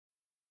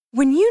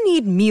When you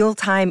need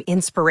mealtime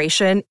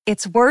inspiration,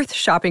 it's worth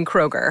shopping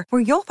Kroger,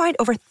 where you'll find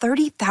over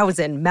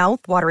 30,000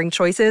 mouth-watering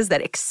choices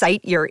that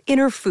excite your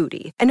inner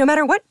foodie. And no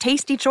matter what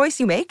tasty choice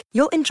you make,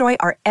 you'll enjoy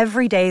our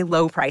everyday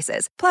low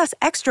prices, plus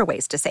extra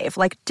ways to save,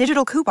 like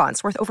digital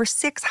coupons worth over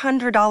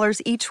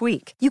 $600 each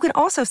week. You can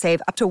also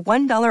save up to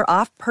 $1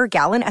 off per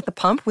gallon at the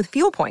pump with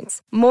fuel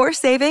points. More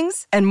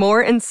savings and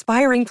more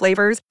inspiring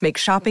flavors make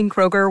shopping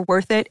Kroger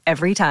worth it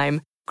every time.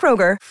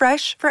 Kroger,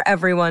 fresh for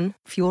everyone.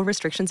 Fuel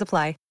restrictions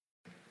apply.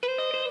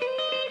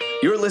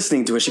 You're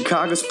listening to a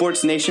Chicago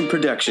Sports Nation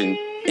production,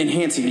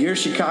 enhancing your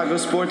Chicago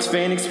sports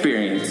fan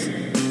experience.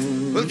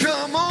 Well,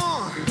 come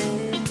on,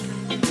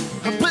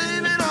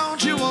 baby,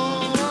 don't you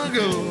wanna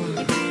go?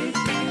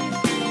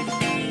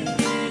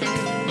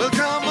 Well,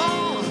 come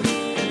on,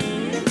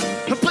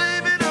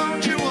 baby,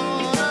 don't you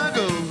wanna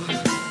go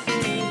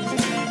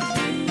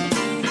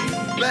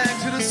back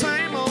to the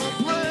same old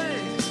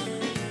place,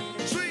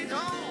 sweet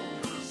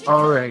home.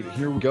 All right,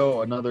 here we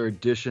go. Another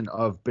edition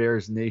of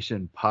Bears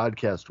Nation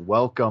podcast.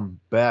 Welcome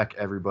back,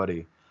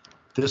 everybody.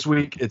 This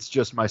week, it's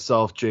just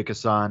myself, Jake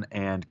Hassan,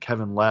 and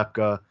Kevin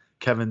Lapka.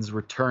 Kevin's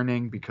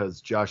returning because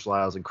Josh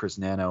Lyles and Chris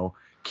Nano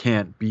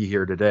can't be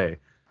here today.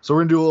 So we're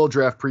going to do a little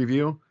draft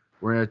preview.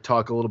 We're going to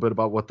talk a little bit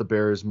about what the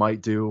Bears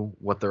might do,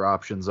 what their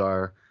options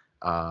are.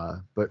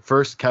 But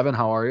first, Kevin,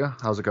 how are you?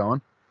 How's it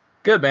going?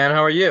 Good, man.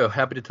 How are you?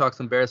 Happy to talk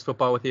some Bears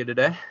football with you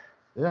today.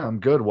 Yeah, I'm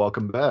good.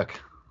 Welcome back.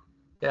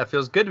 Yeah, it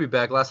feels good to be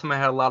back. Last time I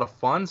had a lot of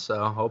fun, so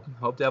hope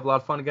to have a lot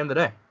of fun again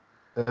today.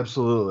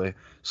 Absolutely.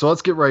 So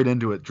let's get right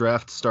into it.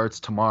 Draft starts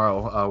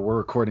tomorrow. We're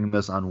recording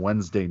this on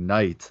Wednesday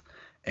night.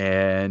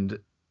 And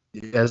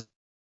as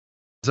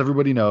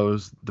everybody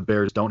knows, the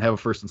Bears don't have a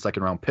first and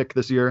second round pick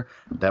this year.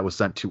 That was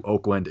sent to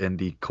Oakland in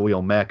the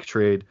Khalil Mack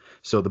trade.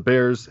 So the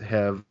Bears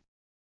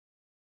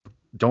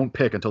don't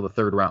pick until the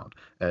third round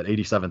at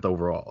 87th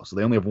overall. So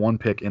they only have one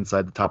pick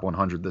inside the top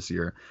 100 this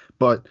year.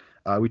 But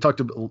we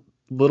talked a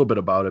little bit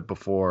about it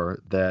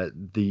before, that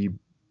the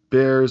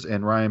Bears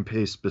and Ryan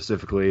Pace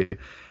specifically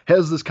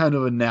has this kind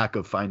of a knack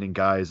of finding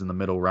guys in the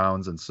middle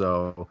rounds. And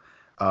so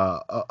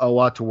a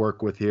lot to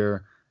work with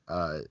here.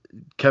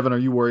 Kevin, are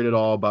you worried at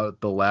all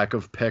about the lack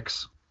of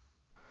picks?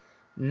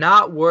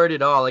 Not worried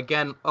at all.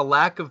 Again, a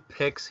lack of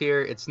picks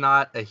here, it's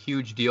not a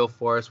huge deal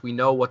for us. We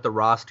know what the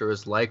roster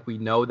is like. We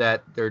know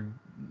that there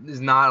is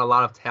not a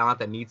lot of talent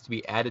that needs to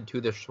be added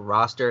to this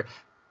roster.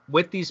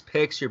 With these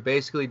picks, you're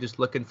basically just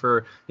looking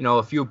for,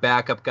 a few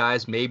backup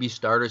guys, maybe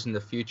starters in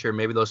the future,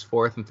 maybe those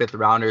fourth and fifth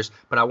rounders.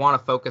 But I want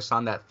to focus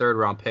on that third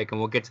round pick, and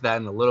we'll get to that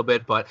in a little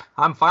bit. But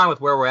I'm fine with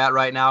where we're at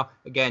right now.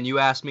 Again, you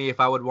asked me if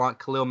I would want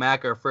Khalil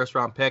Mack or a first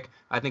round pick.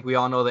 I think we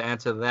all know the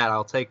answer to that.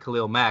 I'll take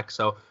Khalil Mack.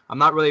 So I'm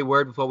not really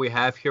worried with what we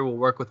have here. We'll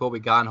work with what we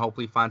got and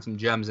hopefully find some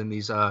gems in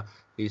these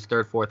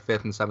third, fourth,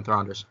 fifth, and seventh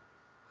rounders.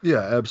 Yeah,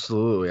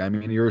 absolutely. I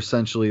mean, you're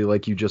essentially,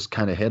 like you just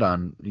kind of hit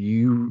on,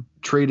 you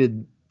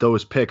traded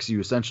those picks,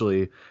 you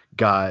essentially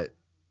got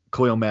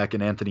Khalil Mack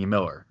and Anthony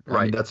Miller. Right.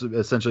 I mean, that's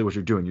essentially what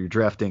you're doing. You're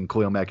drafting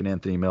Khalil Mack and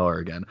Anthony Miller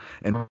again.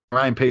 And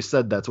Ryan Pace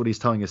said that's what he's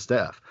telling his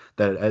staff.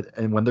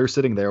 And when they're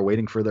sitting there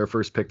waiting for their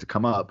first pick to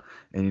come up,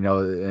 and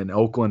in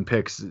Oakland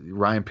picks,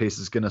 Ryan Pace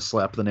is going to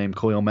slap the name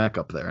Khalil Mack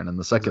up there. And in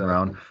the second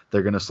round,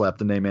 they're going to slap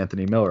the name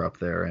Anthony Miller up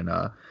there. And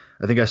I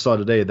think I saw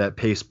today that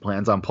Pace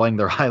plans on playing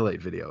their highlight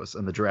videos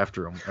in the draft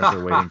room as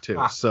they're waiting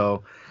too.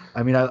 So,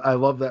 I mean, I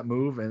love that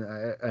move.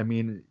 And I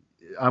mean,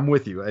 I'm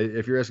with you.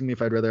 If you're asking me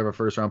if I'd rather have a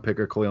first round pick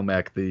or Khalil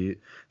Mack, the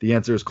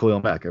answer is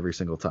Khalil Mack every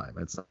single time.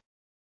 It's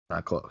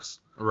not close.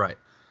 Right.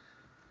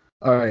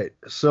 All right.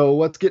 So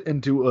let's get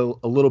into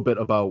a little bit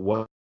about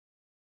what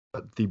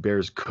the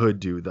Bears could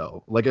do,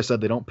 though. Like I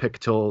said, they don't pick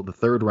till the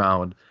third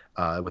round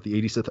with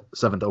the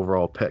 87th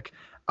overall pick.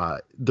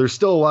 There's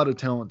still a lot of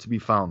talent to be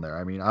found there.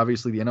 I mean,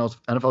 obviously the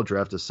NFL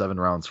draft is 7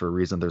 rounds for a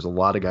reason. There's a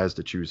lot of guys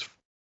to choose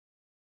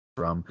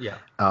from. Yeah.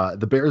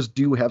 The Bears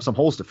do have some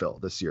holes to fill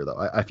this year,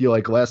 though. I feel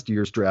like last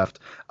year's draft,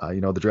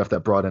 the draft that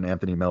brought in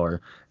Anthony Miller,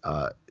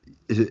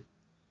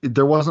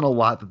 there wasn't a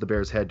lot that the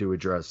Bears had to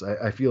address.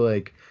 I feel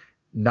like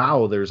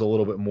now there's a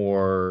little bit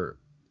more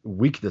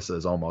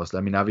weaknesses almost.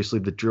 I mean, obviously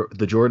the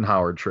Jordan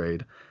Howard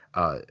trade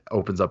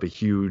opens up a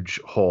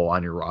huge hole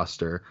on your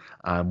roster,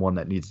 one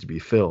that needs to be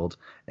filled.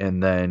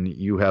 And then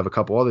you have a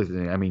couple other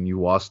things. I mean, you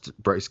lost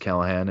Bryce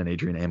Callahan and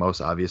Adrian Amos,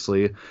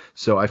 obviously.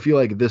 So I feel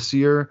like this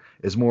year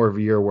is more of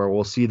a year where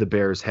we'll see the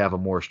Bears have a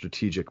more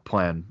strategic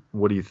plan.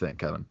 What do you think,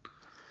 Kevin?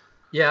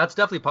 Yeah, that's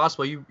definitely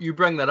possible. You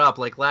bring that up.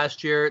 Like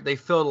last year, they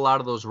filled a lot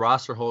of those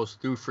roster holes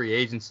through free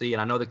agency.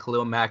 And I know the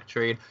Khalil Mack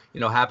trade,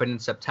 happened in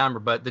September.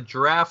 But the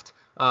draft,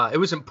 it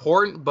was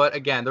important. But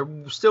again, there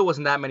still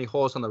wasn't that many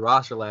holes on the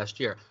roster last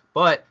year.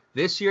 But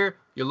this year,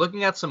 you're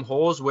looking at some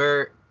holes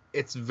where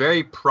it's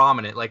very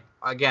prominent. Like,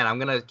 again, I'm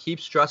going to keep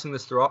stressing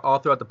this all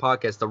throughout the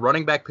podcast. The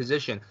running back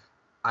position,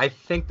 I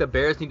think the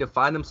Bears need to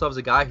find themselves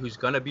a guy who's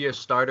going to be a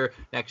starter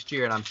next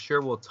year, and I'm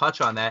sure we'll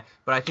touch on that.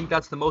 But I think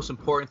that's the most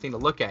important thing to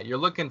look at. You're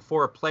looking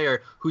for a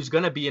player who's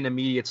going to be an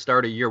immediate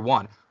starter year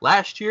one.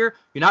 Last year,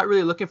 you're not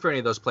really looking for any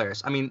of those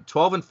players. I mean,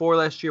 12-4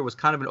 last year was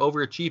kind of an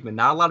overachievement.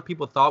 Not a lot of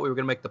people thought we were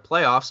going to make the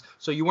playoffs,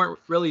 so you weren't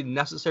really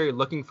necessarily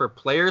looking for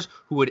players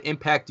who would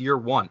impact year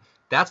one.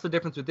 That's the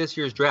difference with this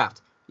year's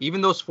draft.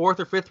 Even those 4th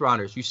or 5th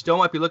rounders, you still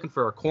might be looking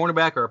for a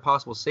cornerback or a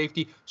possible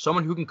safety,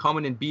 someone who can come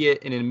in and be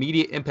an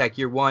immediate impact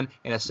year one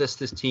and assist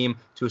this team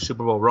to a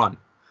Super Bowl run.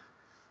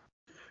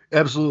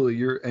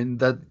 Absolutely. And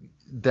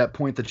that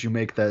point that you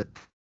make, that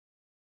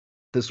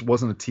this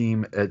wasn't a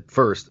team at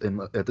first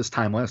and at this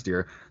time last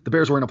year, the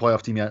Bears weren't a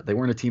playoff team yet. They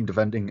weren't a team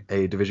defending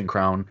a division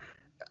crown.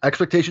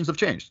 Expectations have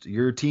changed.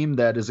 You're a team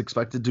that is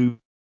expected to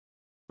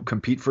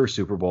compete for a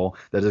Super Bowl,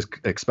 that is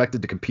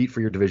expected to compete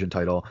for your division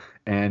title,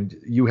 and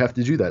you have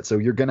to do that. So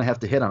you're going to have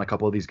to hit on a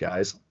couple of these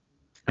guys,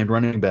 and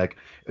running back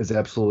is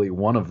absolutely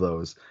one of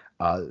those.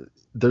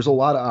 There's a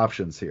lot of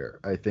options here,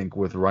 I think,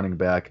 with running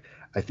back.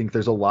 I think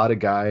there's a lot of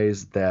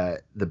guys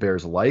that the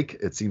Bears like.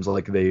 It seems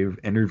like they've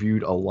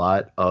interviewed a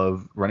lot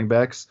of running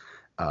backs.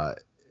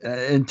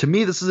 And to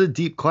me, this is a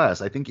deep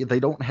class. I think they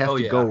don't have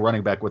to go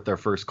running back with their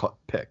first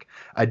pick.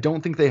 I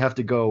don't think they have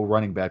to go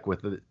running back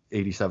with the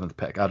 87th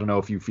pick. I don't know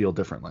if you feel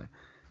differently.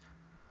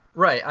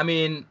 Right. I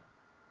mean,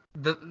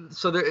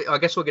 I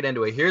guess we'll get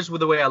into it. Here's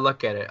the way I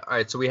look at it. All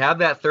right, so we have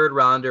that 3rd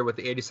rounder with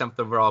the 87th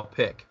overall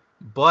pick.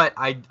 But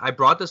I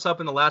brought this up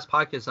in the last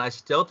podcast, and I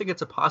still think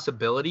it's a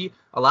possibility.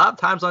 A lot of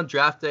times on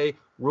draft day,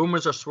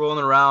 rumors are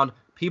swirling around.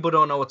 People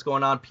don't know what's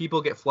going on.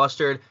 People get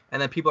flustered,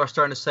 and then people are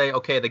starting to say,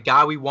 okay, the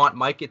guy we want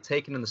might get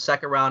taken in the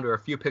 2nd round or a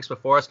few picks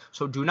before us.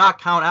 So do not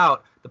count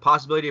out the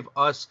possibility of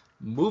us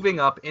moving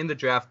up in the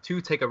draft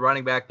to take a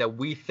running back that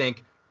we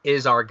think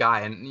is our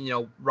guy. And,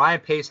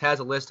 Ryan Pace has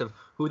a list of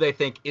who they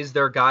think is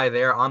their guy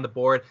there on the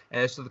board.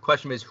 And so the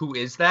question is, who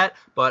is that?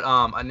 But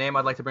a name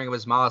I'd like to bring up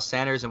is Miles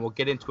Sanders, and we'll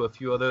get into a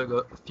few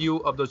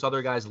of those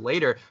other guys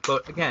later.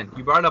 But again,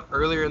 you brought it up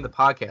earlier in the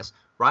podcast.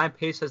 Ryan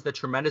Pace has the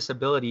tremendous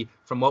ability,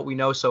 from what we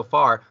know so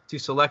far, to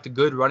select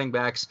good running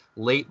backs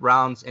late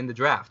rounds in the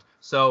draft.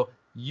 So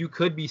you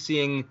could be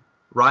seeing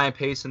Ryan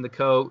Pace and the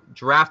co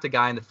draft a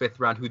guy in the 5th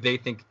round who they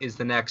think is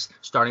the next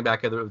starting running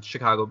back of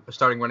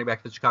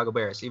the Chicago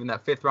Bears. Even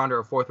that 5th rounder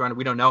or 4th rounder,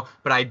 we don't know.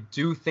 But I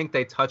do think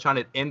they touch on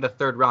it in the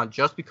 3rd round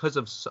just because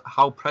of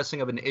how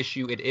pressing of an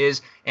issue it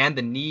is and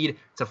the need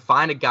to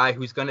find a guy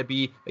who's going to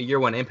be a year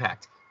one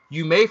impact.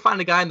 You may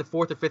find a guy in the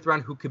 4th or 5th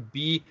round who could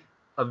be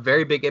a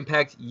very big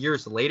impact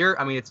years later.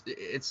 I mean,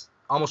 it's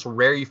almost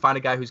rare you find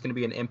a guy who's going to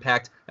be an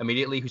impact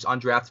immediately, who's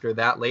undrafted or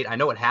that late. I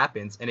know it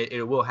happens, and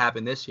it will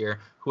happen this year,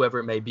 whoever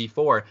it may be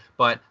for.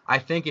 But I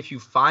think if you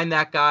find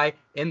that guy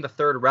in the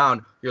 3rd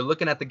round, you're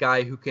looking at the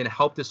guy who can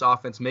help this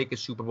offense make a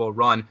Super Bowl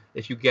run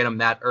if you get him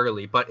that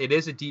early. But it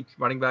is a deep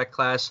running back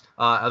class.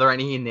 Are there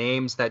any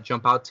names that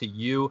jump out to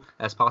you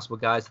as possible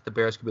guys that the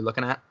Bears could be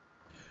looking at?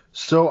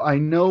 So I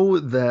know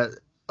that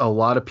a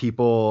lot of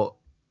people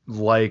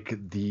like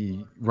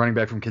the running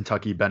back from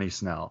Kentucky, Benny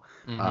Snell.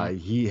 Mm-hmm.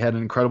 He had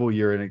an incredible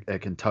year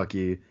at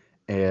Kentucky,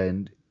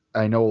 and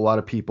I know a lot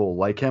of people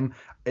like him.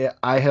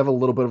 I have a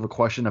little bit of a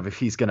question of if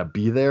he's going to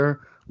be there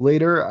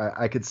later.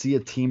 I could see a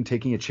team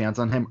taking a chance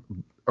on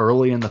him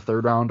early in the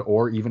 3rd round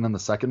or even in the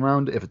 2nd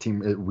round if a team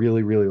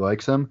really, really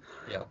likes him.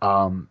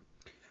 Yeah.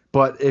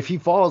 But if he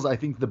falls, I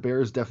think the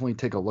Bears definitely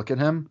take a look at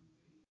him,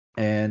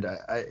 and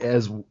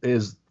as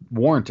is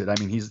warranted. I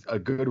mean, he's a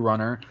good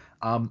runner.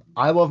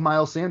 I love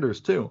Miles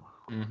Sanders too.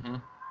 Mm-hmm.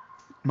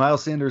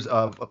 Miles Sanders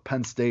of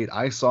Penn State.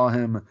 I saw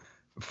him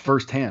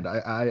firsthand.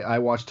 I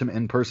watched him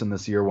in person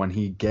this year when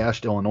he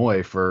gashed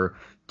Illinois for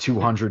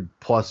 200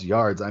 plus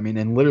yards. I mean,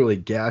 and literally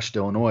gashed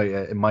Illinois.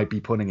 It might be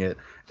putting it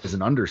as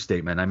an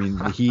understatement. I mean,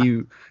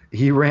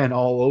 he ran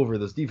all over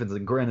this defense.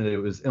 And granted, it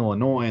was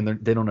Illinois, and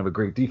they don't have a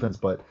great defense,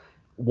 but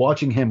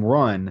watching him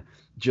run,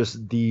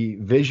 just the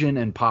vision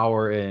and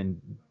power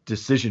and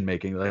decision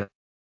making.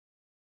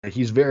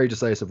 He's very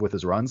decisive with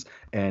his runs,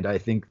 and I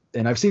think,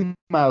 and I've seen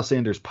Miles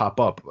Sanders pop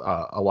up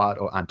a lot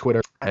on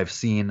Twitter. I've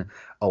seen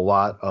a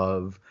lot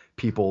of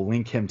people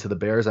link him to the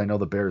Bears. I know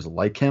the Bears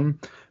like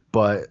him,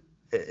 but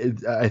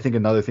I think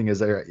another thing is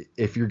that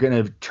if you're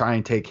going to try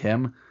and take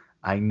him,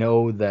 I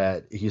know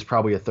that he's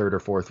probably a 3rd or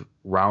 4th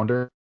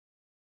rounder,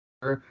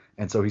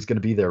 and so he's going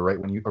to be there right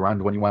when you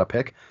want to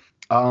pick.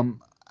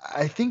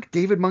 I think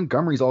David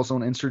Montgomery is also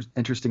an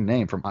interesting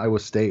name from Iowa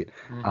State.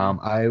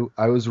 Mm-hmm.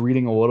 I was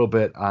reading a little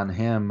bit on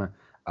him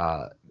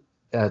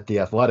at The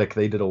Athletic.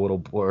 They did a little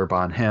blurb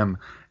on him,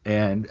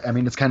 and I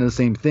mean, it's kind of the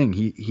same thing.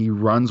 He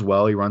runs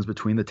well. He runs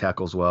between the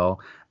tackles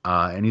well,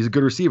 and he's a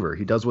good receiver.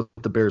 He does what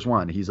the Bears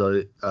want. He's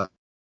a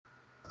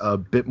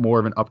bit more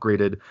of an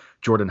upgraded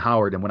Jordan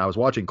Howard. And when I was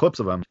watching clips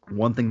of him,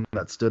 one thing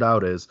that stood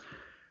out is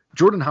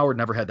Jordan Howard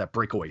never had that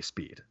breakaway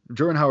speed.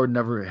 Jordan Howard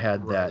never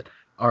had that,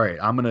 all right,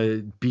 I'm going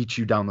to beat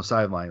you down the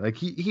sideline. Like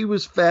he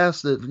was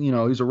fast. He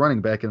was a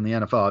running back in the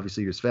NFL.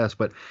 Obviously he was fast,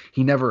 but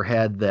he never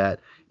had that,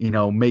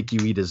 make you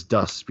eat his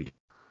dust speed.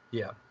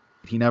 Yeah.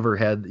 He never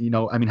had,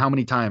 I mean, how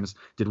many times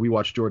did we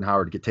watch Jordan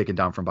Howard get taken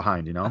down from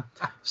behind,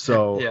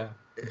 So Yeah.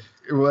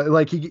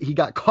 like he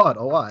got caught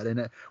a lot.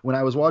 And when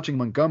I was watching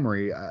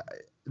Montgomery,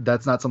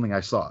 that's not something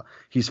I saw.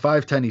 He's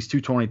 5'10", he's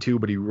 222,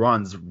 but he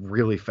runs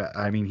really fast.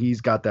 I mean,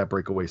 he's got that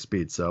breakaway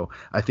speed. So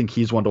I think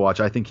he's one to watch.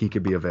 I think he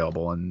could be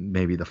available in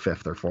maybe the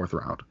 5th or 4th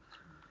round.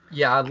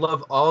 Yeah, I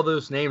love all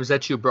those names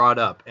that you brought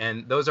up,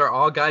 and those are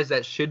all guys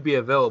that should be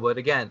available. But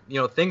again,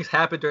 things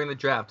happen during the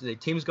draft. The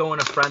teams go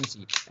in a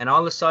frenzy, and all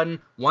of a sudden,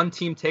 one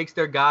team takes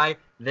their guy,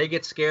 they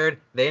get scared,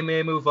 they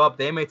may move up,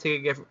 they may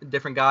take a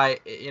different guy.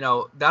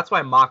 That's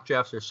why mock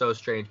drafts are so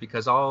strange,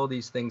 because all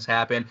these things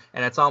happen,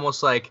 and it's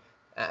almost like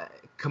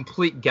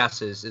complete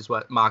guesses is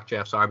what mock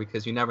drafts are,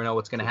 because you never know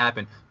what's going to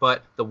happen.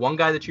 But the one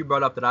guy that you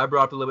brought up that I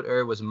brought up a little bit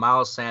earlier was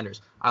Miles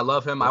Sanders. I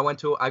love him. I go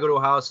to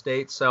Ohio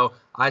State, so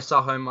I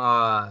saw him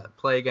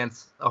play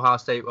against Ohio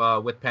State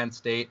with Penn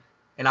State,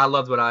 and I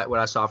loved what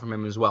I saw from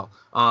him as well.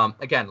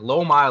 Again,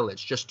 low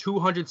mileage, just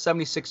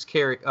 276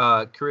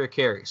 career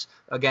carries.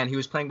 Again, he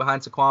was playing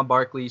behind Saquon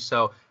Barkley,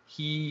 so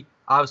he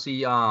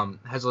obviously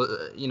has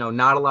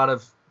not a lot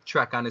of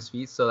trek on his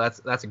feet, so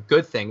that's a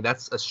good thing.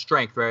 That's a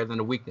strength rather than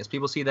a weakness.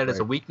 People see that as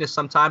a weakness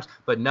sometimes,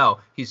 but no,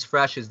 he's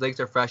fresh, his legs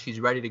are fresh, he's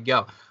ready to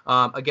go.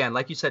 Again,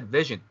 like you said,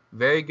 vision,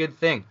 very good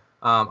thing.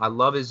 I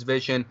love his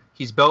vision.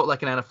 He's built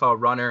like an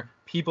NFL runner.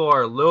 People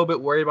are a little bit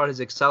worried about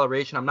his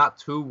acceleration. I'm not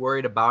too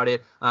worried about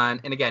it.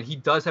 And again, he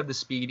does have the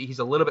speed. He's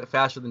a little bit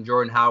faster than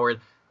Jordan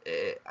Howard.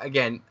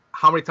 Again,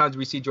 how many times do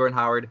we see Jordan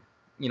Howard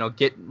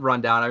get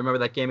run down? I remember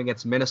that game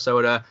against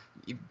Minnesota.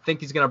 You think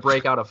he's going to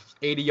break out a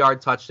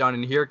 80-yard touchdown,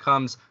 and here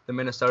comes the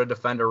Minnesota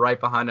defender right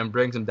behind him,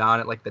 brings him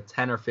down at like the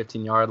 10 or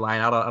 15-yard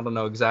line. I don't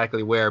know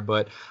exactly where,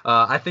 but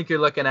I think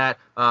you're looking at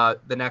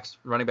the next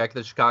running back of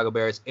the Chicago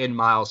Bears in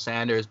Miles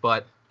Sanders,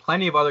 but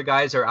plenty of other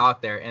guys are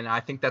out there, and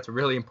I think that's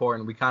really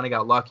important. We kind of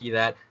got lucky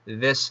that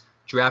this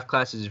draft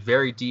class is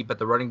very deep at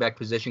the running back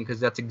position, because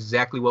that's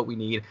exactly what we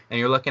need. And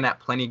you're looking at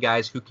plenty of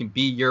guys who can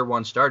be year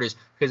one starters,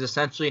 because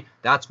essentially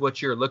that's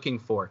what you're looking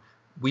for.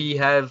 We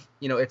have,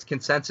 it's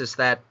consensus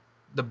that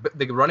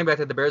the running back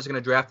that the Bears are going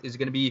to draft is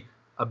going to be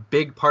a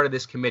big part of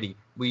this committee.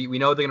 We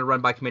know they're going to run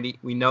by committee.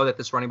 We know that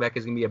this running back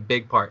is going to be a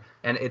big part.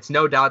 And it's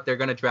no doubt they're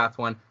going to draft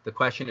one. The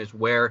question is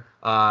where,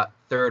 3rd,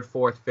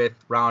 4th, 5th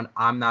round,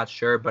 I'm not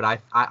sure. But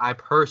I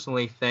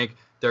personally think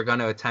they're going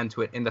to attend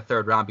to it in the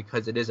 3rd round,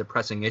 because it is a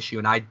pressing issue.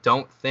 And I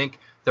don't think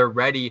they're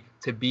ready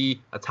to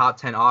be a top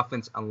 10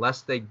 offense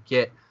unless they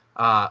get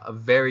a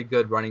very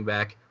good running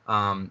back,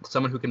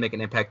 someone who can make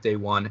an impact day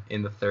one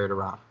in the 3rd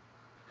round.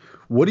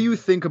 What do you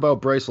think about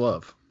Bryce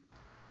Love?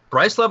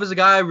 Bryce Love is a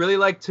guy I really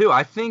like too.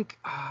 I think,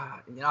 I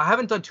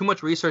haven't done too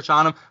much research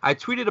on him. I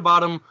tweeted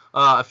about him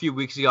a few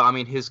weeks ago. I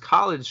mean, his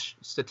college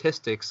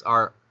statistics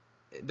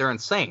they're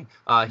insane.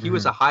 He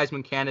was a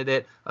Heisman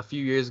candidate a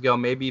few years ago,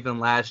 maybe even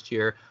last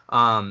year.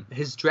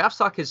 His draft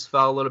stock has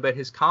fell a little bit.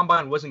 His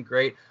combine wasn't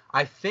great.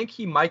 I think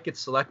he might get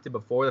selected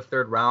before the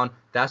 3rd round.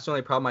 That's the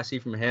only problem I see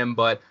from him,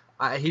 but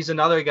he's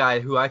another guy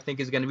who I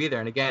think is going to be there.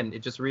 And again,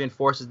 it just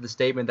reinforces the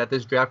statement that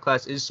this draft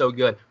class is so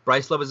good.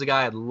 Bryce Love is a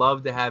guy I'd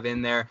love to have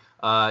in there.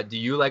 Do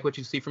you like what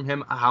you see from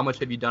him? How much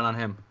have you done on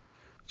him?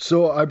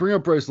 So I bring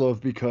up Bryce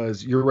Love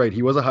because you're right.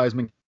 He was a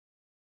Heisman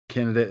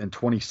candidate in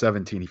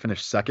 2017. He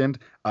finished 2nd.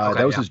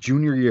 That was his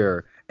junior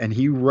year, and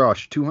he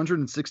rushed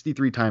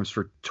 263 times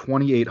for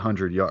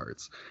 2,800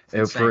 yards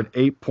for an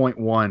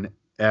 8.1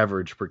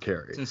 average per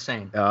carry. It's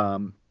insane.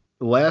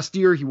 Last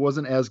year, he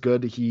wasn't as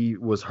good. He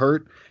was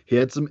hurt. He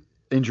had some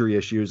injury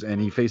issues, and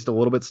he faced a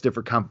little bit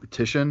stiffer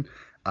competition.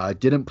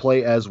 Didn't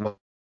play as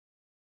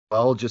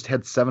well, just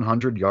had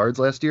 700 yards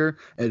last year,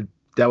 and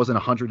that was in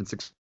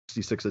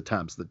 166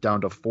 attempts,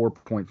 down to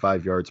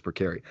 4.5 yards per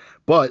carry.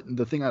 But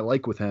the thing I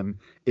like with him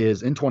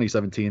is in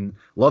 2017,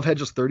 Love had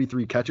just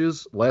 33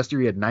 catches. Last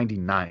year, he had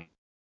 99.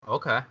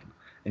 Okay.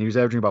 And he was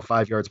averaging about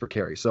 5 yards per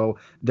carry. So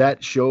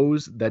that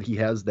shows that he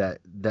has that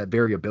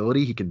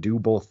variability. He can do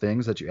both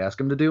things that you ask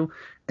him to do.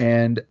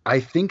 And I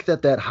think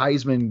that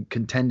Heisman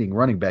contending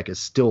running back is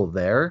still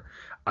there.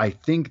 I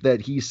think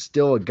that he's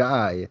still a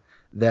guy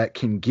that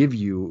can give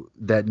you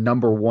that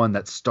number one,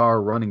 that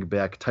star running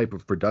back type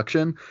of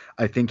production.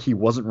 I think he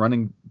wasn't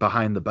running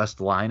behind the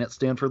best line at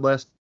Stanford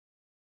last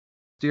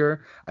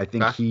year. I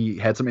think he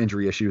had some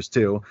injury issues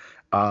too.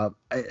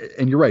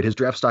 And you're right, his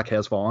draft stock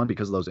has fallen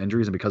because of those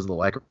injuries and because of the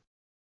lack of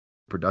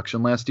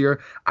production last year.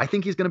 I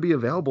think he's going to be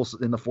available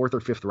in the 4th or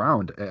 5th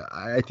round.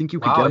 I think you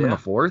could get him in the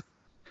 4th.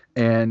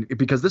 And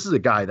because this is a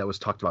guy that was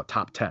talked about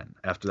top 10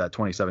 after that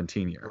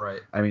 2017 year. Right.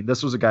 I mean,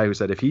 this was a guy who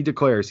said if he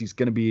declares he's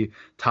going to be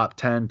top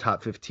 10,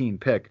 top 15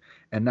 pick,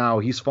 and now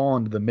he's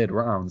fallen to the mid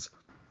rounds.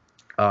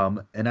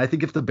 And I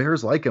think if the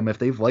Bears like him, if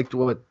they've liked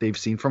what they've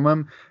seen from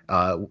him,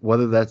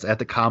 whether that's at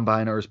the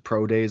combine or his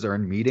pro days or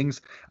in meetings,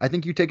 I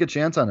think you take a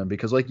chance on him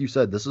because, like you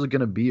said, this is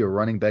going to be a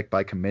running back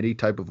by committee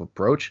type of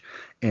approach.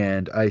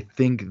 And I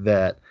think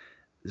that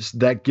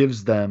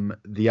gives them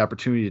the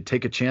opportunity to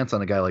take a chance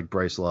on a guy like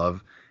Bryce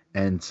Love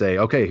and say,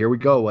 okay, here we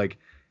go. Like,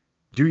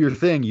 do your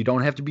thing. You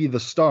don't have to be the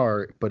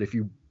star, but if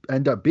you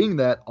end up being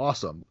that,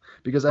 awesome.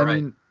 Because I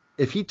mean,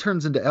 if he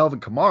turns into Alvin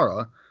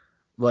Kamara,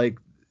 like,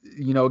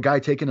 a guy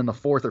taken in the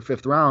 4th or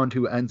 5th round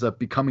who ends up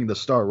becoming the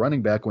star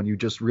running back when you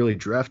just really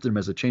drafted him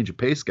as a change of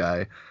pace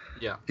guy.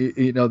 Yeah.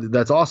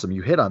 That's awesome.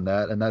 You hit on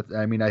that. And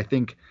I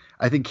think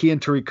he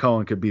and Tariq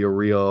Cohen could be a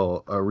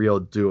real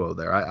duo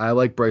there. I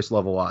like Bryce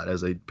Love a lot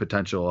as a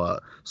potential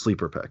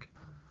sleeper pick.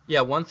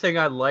 Yeah, one thing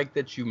I like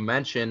that you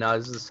mentioned,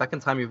 this is the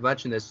second time you've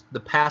mentioned this, the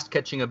pass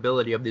catching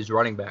ability of these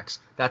running backs.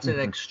 That's an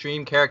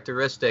extreme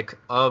characteristic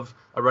of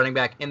a running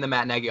back in the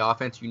Matt Nagy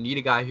offense. You need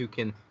a guy who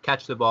can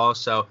catch the ball.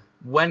 So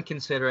when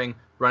considering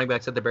running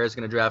backs that the Bears are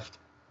going to draft,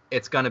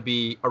 it's going to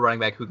be a running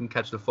back who can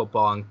catch the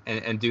football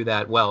and do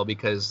that well,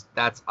 because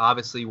that's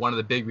obviously one of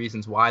the big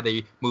reasons why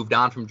they moved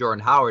on from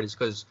Jordan Howard, is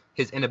because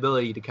his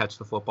inability to catch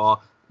the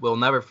football. We'll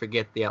never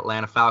forget the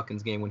Atlanta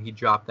Falcons game when he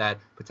dropped that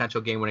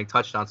potential game-winning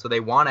touchdown. So they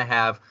want to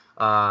have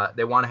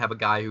a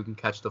guy who can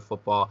catch the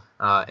football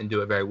and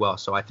do it very well.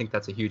 So I think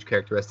that's a huge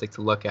characteristic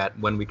to look at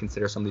when we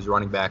consider some of these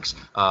running backs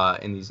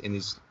in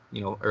these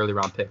early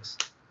round picks.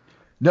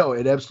 No,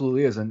 it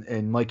absolutely is.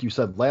 And like you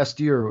said, last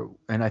year,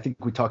 and I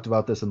think we talked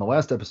about this in the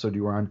last episode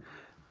you were on,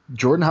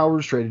 Jordan Howard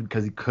was traded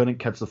because he couldn't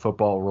catch the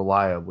football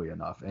reliably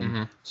enough.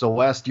 And so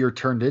last year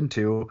turned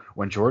into,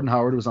 when Jordan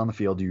Howard was on the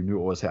field, you knew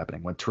what was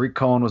happening. When Tariq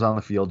Cohen was on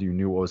the field, you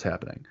knew what was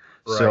happening.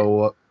 Right.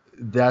 So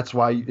that's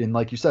why, and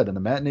like you said, in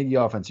the Matt Nagy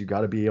offense, you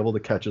got to be able to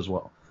catch as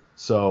well.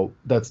 So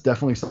that's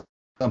definitely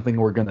something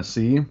we're going to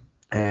see.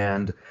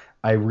 And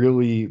I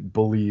really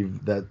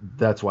believe that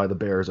that's why the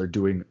Bears are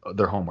doing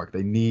their homework.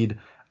 They need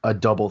a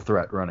double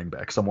threat running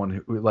back,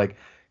 someone who, like,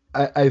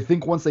 I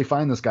think once they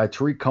find this guy,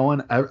 Tariq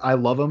Cohen, I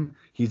love him.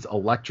 He's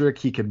electric.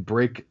 He can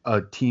break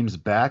a team's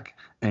back,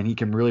 and he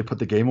can really put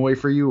the game away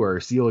for you or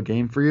seal a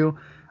game for you.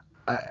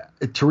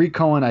 Tariq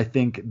Cohen, I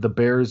think the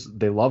Bears,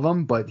 they love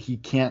him, but he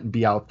can't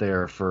be out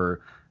there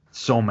for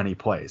so many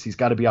plays. He's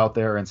got to be out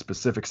there in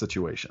specific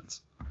situations.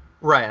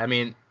 Right. I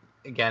mean,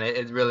 again,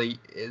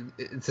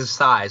 it's his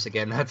size.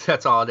 Again,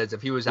 that's all it is.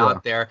 If he was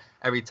out there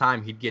every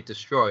time, he'd get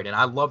destroyed. And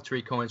I love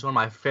Tariq Cohen. He's one of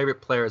my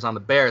favorite players on the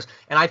Bears,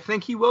 and I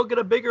think he will get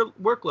a bigger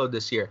workload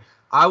this year.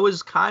 I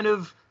was kind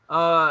of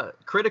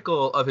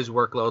critical of his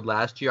workload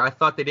last year. I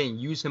thought they didn't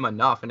use him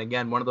enough. And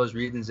again, one of those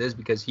reasons is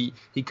because he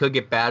could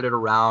get battered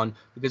around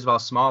because of how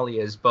small he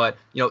is. But,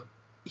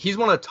 he's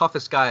one of the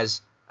toughest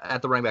guys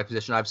at the running back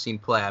position I've seen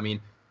play. I mean,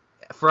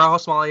 for how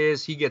small he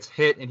is, he gets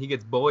hit and he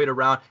gets bullied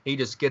around. And he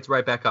just gets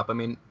right back up. I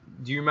mean,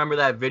 do you remember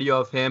that video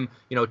of him,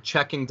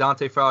 checking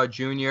Dante Fowler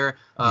Jr.,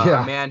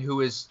 a man who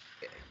is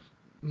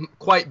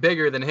quite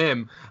bigger than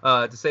him,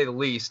 to say the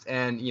least,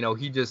 and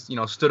he just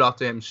stood up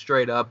to him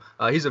straight up.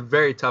 He's a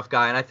very tough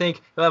guy, and I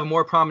think he'll have a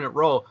more prominent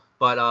role.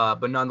 But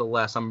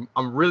nonetheless, I'm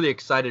really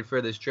excited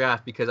for this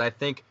draft, because I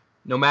think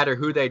no matter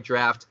who they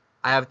draft,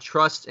 I have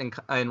trust in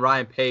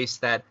Ryan Pace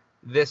that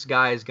this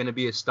guy is going to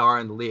be a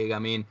star in the league. I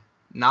mean,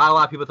 not a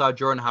lot of people thought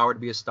Jordan Howard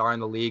would be a star in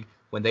the league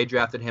when they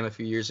drafted him a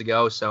few years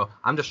ago. So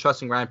I'm just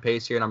trusting Ryan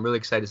Pace here, and I'm really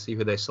excited to see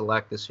who they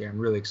select this year. I'm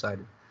really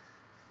excited.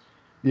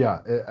 Yeah,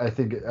 I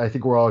think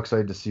we're all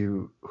excited to see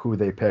who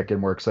they pick,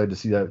 and we're excited to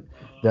see that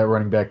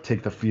running back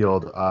take the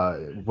field,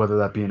 whether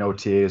that be in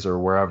OTAs or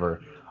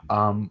wherever.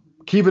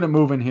 Keeping it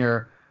moving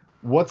here,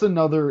 what's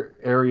another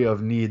area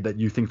of need that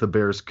you think the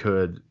Bears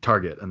could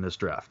target in this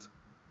draft?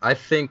 I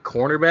think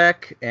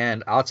cornerback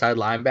and outside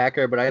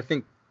linebacker, but I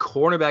think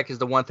cornerback is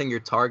the one thing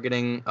you're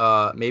targeting,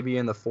 maybe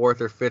in the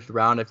 4th or 5th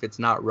round if it's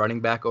not running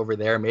back over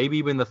there, maybe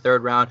even the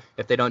 3rd round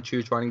if they don't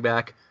choose running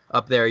back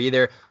up there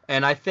either.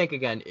 And I think,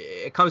 again,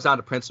 it comes down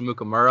to Prince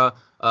Amukamara.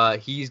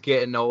 He's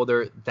getting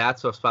older.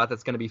 That's a spot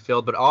that's going to be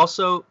filled. But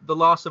also the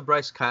loss of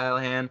Bryce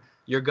Callahan.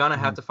 You're going to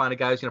have to find a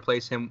guy who's going to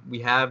place him. We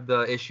have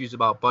the issues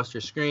about Buster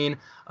Skrine.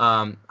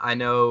 I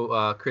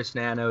know Chris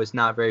Nano is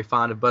not very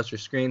fond of Buster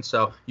Skrine,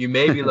 so you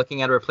may be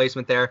looking at a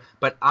replacement there.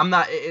 But I'm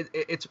not.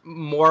 It's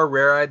more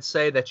rare, I'd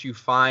say, that you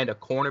find a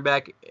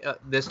cornerback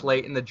this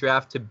late in the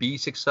draft to be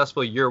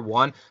successful year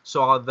one.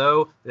 So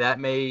although that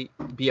may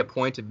be a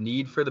point of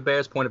need for the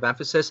Bears, point of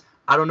emphasis,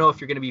 I don't know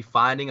if you're going to be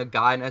finding a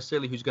guy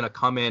necessarily who's going to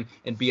come in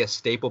and be a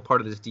staple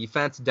part of this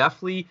defense.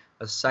 Definitely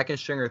a 2nd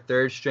stringer,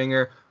 3rd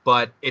stringer,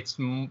 but it's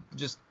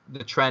just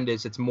the trend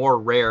is it's more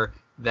rare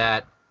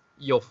that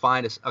you'll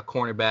find a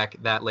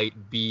cornerback that late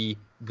be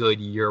good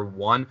year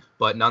one.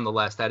 But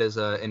nonetheless, that is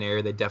an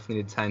area they definitely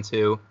need to tend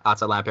to,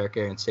 outside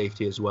linebacker and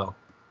safety as well.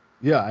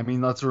 Yeah, I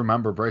mean, let's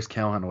remember Bryce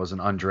Callahan was an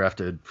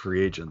undrafted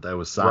free agent that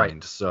was signed.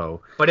 Right.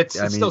 So, but it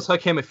still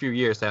took him a few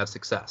years to have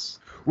success.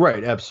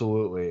 Right,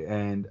 absolutely.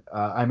 And,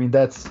 I mean,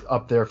 that's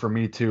up there for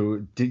me,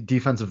 too.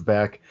 Defensive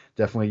back,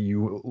 definitely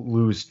you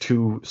lose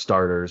 2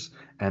 starters.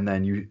 And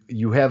then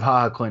you have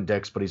HaHa Clint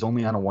Dix, but he's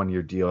only on a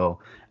 1-year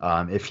deal.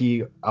 If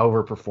he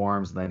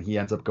overperforms, then he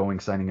ends up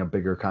signing a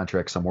bigger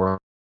contract somewhere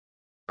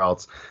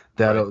else.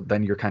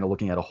 Then you're kind of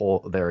looking at a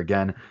hole there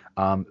again.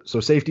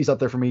 So safety's up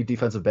there for me.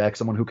 Defensive back,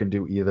 someone who can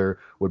do either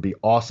would be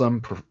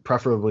awesome.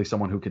 Preferably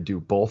someone who could do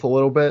both a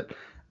little bit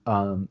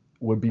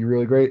would be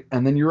really great.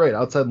 And then you're right,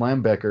 outside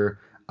linebacker,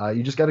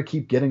 you just got to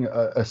keep getting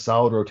a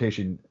solid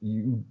rotation.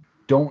 You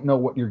don't know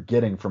what you're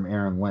getting from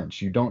Aaron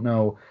Lynch. You don't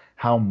know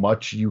how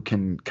much you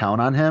can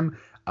count on him.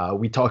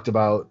 We talked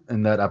about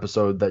in that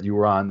episode that you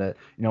were on that,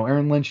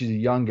 Aaron Lynch is a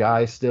young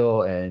guy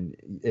still, and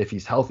if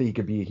he's healthy, he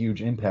could be a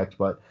huge impact,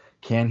 but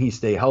can he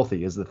stay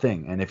healthy is the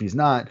thing. And if he's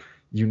not,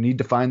 you need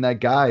to find that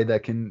guy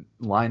that can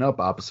line up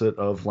opposite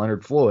of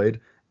Leonard Floyd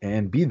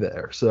and be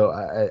there.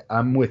 So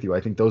I'm with you.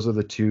 I think those are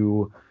the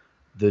two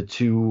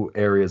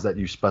areas that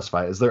you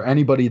specify. Is there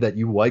anybody that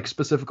you like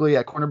specifically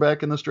at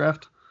cornerback in this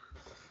draft?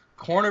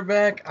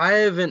 Cornerback, I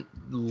haven't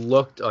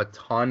looked a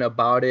ton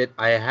about it.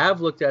 I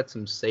have looked at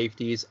some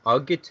safeties.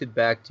 I'll get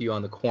back to you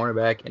on the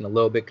cornerback in a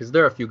little bit because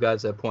there are a few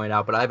guys that point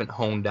out, but I haven't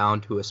honed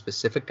down to a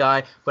specific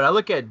guy. But I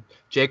look at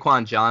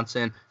Jaquan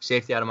Johnson,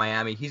 safety out of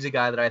Miami. He's a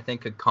guy that I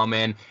think could come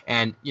in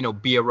and,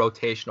 be a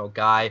rotational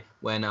guy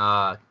when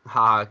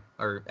Ha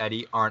or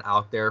Eddie aren't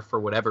out there for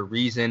whatever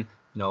reason.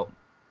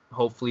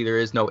 Hopefully there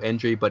is no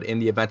injury, but in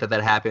the event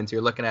that happens, you're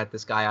looking at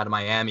this guy out of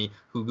Miami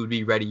who would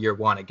be ready year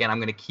one. Again, I'm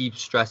going to keep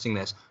stressing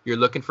this. You're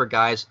looking for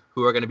guys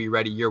who are going to be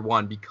ready year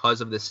one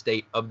because of the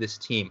state of this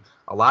team.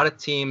 A lot of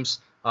teams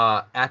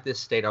at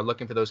this state are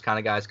looking for those kind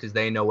of guys because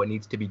they know what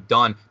needs to be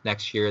done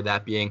next year,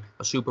 that being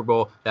a Super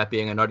Bowl, that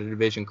being another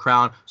division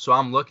crown. So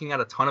I'm looking at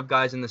a ton of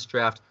guys in this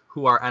draft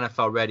who are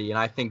NFL ready. And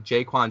I think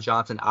Jaquan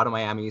Johnson out of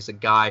Miami is a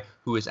guy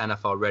who is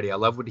NFL ready. I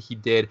love what he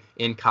did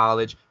in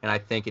college, and I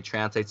think it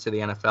translates to the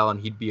NFL, and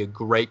he'd be a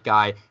great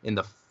guy in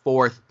the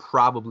 4th,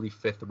 probably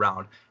 5th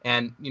round.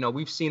 And,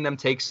 we've seen them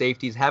take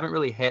safeties, haven't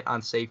really hit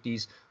on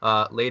safeties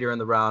later in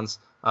the rounds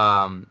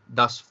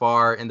thus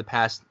far in the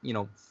past,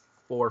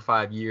 4 or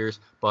 5 years,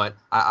 but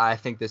I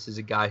think this is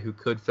a guy who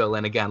could fill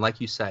in. Again,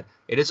 like you said,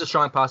 it is a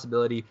strong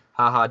possibility.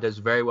 Ha does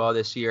very well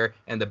this year,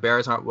 and the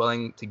Bears aren't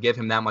willing to give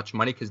him that much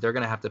money because they're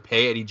going to have to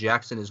pay Eddie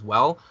Jackson as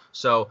well.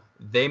 So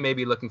they may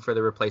be looking for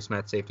the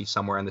replacement at safety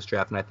somewhere in this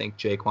draft, and I think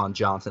Jaquan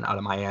Johnson out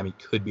of Miami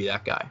could be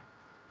that guy.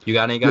 You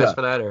got any guys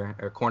for that, or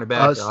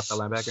cornerback, or outside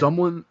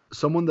linebacker?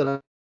 Someone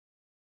that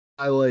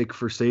I like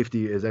for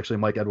safety is actually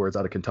Mike Edwards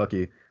out of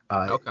Kentucky.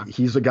 Okay.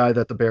 He's a guy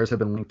that the Bears have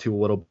been linked to a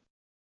little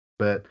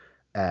bit.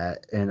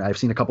 And I've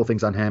seen a couple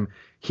things on him.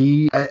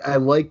 I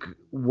like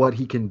what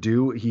he can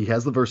do. He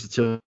has the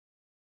versatility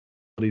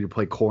to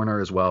play corner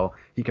as well.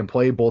 He can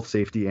play both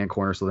safety and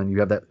corner, so then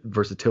you have that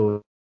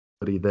versatility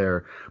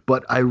there.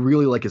 But I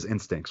really like his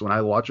instincts. When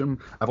I watch him,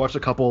 I've watched a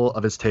couple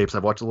of his tapes.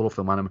 I've watched a little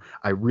film on him.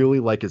 I really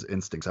like his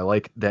instincts. I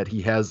like that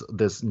he has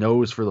this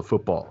nose for the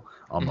football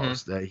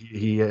almost. That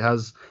he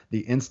has the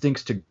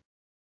instincts to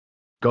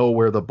go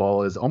where the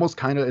ball is, almost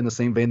kind of in the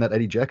same vein that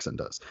Eddie Jackson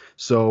does.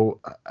 So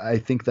I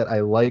think that I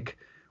like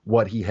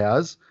what he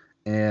has,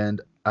 and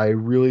I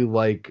really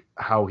like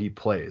how he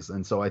plays.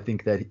 And so I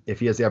think that if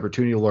he has the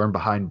opportunity to learn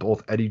behind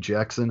both Eddie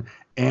Jackson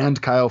and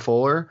Kyle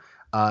Fuller,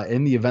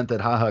 in the event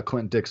that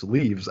Clinton Dix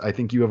leaves, I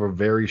think you have a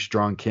very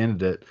strong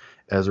candidate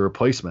as a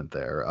replacement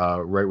there,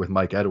 right with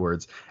Mike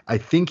Edwards. I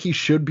think he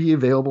should be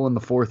available in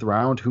the 4th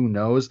round. Who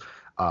knows?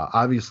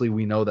 Obviously,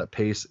 we know that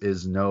Pace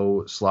is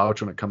no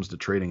slouch when it comes to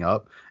trading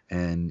up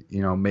and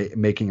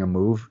making a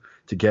move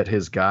to get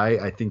his guy.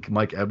 I think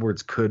Mike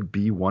Edwards could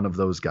be one of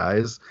those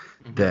guys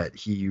that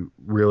he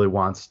really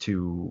wants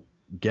to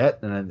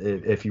get, and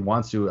if he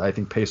wants to, I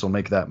think Pace will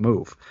make that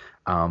move.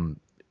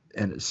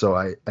 And so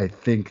I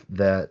think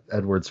that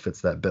Edwards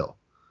fits that bill.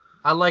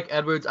 I like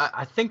Edwards.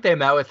 I think they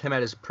met with him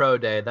at his pro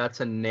day.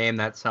 That's a name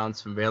that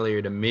sounds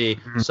familiar to me.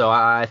 So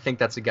I think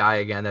that's a guy,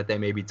 again, that they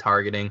may be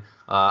targeting.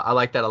 I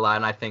like that a lot,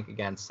 and I think,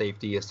 again,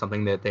 safety is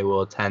something that they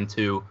will attend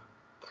to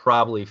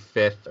probably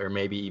 5th or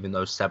maybe even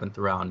those 7th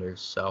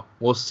rounders. So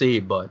we'll see,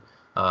 but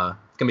it's going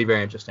to be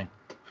very interesting.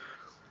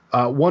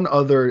 One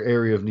other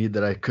area of need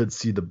that I could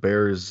see the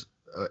Bears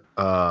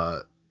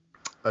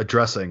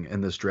addressing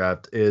in this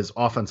draft is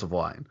offensive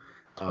line.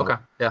 Okay,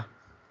 yeah.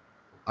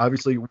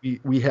 Obviously,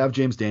 we have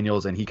James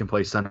Daniels, and he can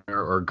play center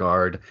or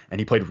guard, and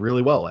he played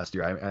really well last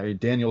year.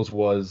 Daniels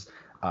was,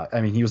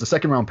 he was a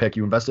 2nd-round pick.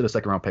 You invested a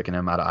 2nd-round pick in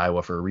him out of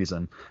Iowa for a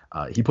reason.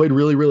 He played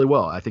really, really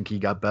well. I think he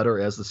got better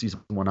as the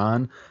season went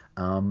on.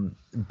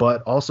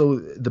 But also,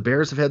 the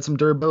Bears have had some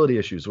durability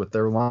issues with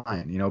their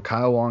line.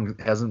 Kyle Long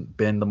hasn't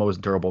been the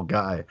most durable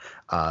guy.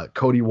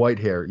 Cody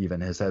Whitehair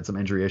even has had some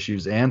injury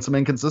issues and some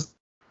inconsistency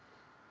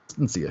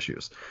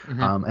issues.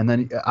 And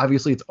then,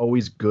 obviously, it's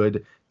always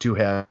good to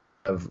have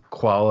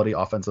quality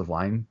offensive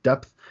line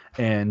depth.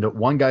 And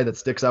one guy that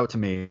sticks out to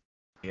me,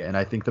 and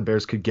I think the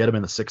Bears could get him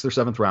in the 6th or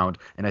 7th round,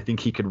 and I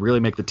think he could really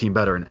make the team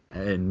better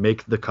and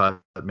make the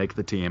cut, make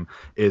the team,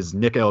 is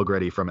Nick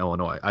Allegretti from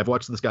Illinois. I've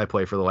watched this guy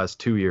play for the last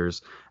 2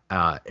 years,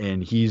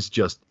 and he's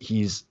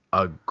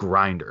a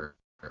grinder.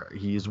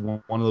 He's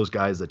one of those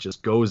guys that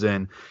just goes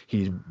in.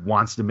 He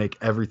wants to make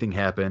everything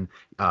happen.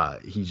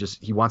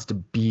 He wants to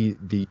be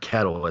the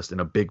catalyst in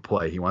a big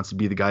play. He wants to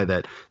be the guy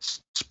that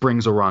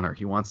springs a runner.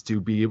 He wants to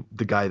be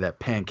the guy that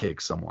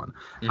pancakes someone.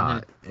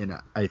 And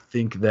I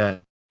think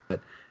that,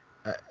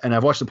 and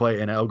I've watched him play,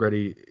 and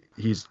Allegretti,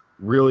 he's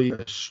really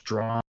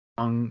strong.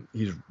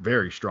 He's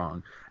very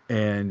strong,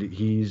 and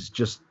he's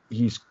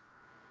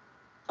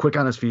quick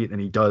on his feet, and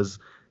he does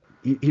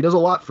a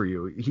lot for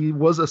you. He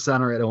was a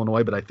center at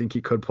Illinois, but I think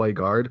he could play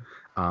guard.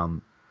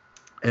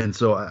 And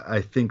so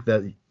I think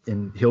that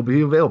and he'll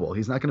be available.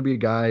 He's not going to be a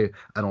guy,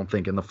 I don't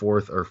think, in the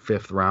 4th or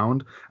 5th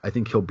round. I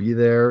think he'll be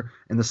there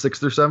in the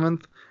 6th or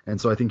 7th, and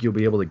so I think you'll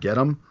be able to get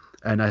him.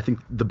 And I think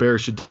the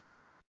Bears should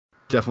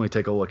definitely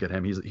take a look at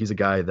him. He's a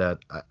guy that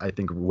I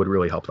think would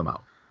really help them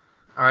out.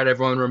 All right,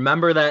 everyone,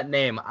 remember that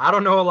name. I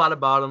don't know a lot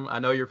about him. I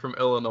know you're from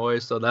Illinois,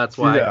 so that's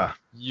why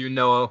you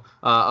know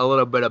a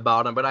little bit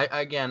about him. But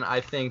I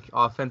think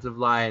offensive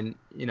line,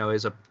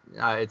 is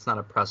it's not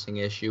a pressing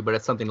issue, but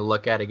it's something to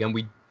look at. Again,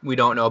 we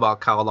don't know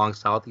about Kyle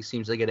Long-South. He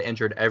seems to get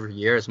injured every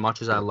year. As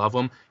much as I love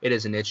him, it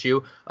is an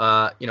issue.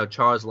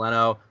 Charles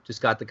Leno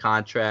just got the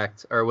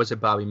contract, or was it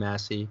Bobby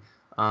Massey?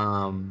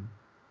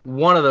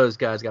 One of those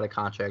guys got a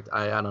contract.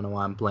 I don't know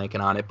why I'm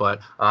blanking on it, but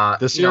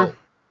this year.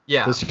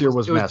 Yeah, this year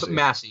was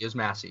Massey. It was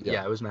Massey.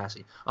 Yeah, it was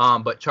Massey.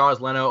 But Charles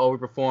Leno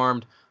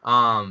overperformed.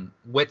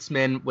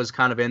 Witzman was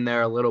kind of in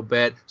there a little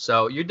bit.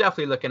 So you're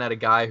definitely looking at a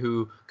guy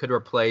who could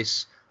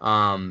replace,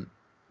 Long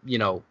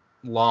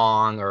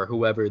or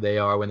whoever they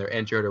are when they're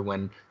injured, or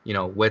when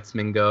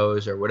Witzman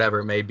goes, or whatever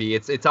it may be.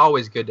 It's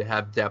always good to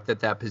have depth at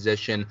that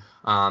position,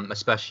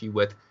 especially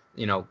with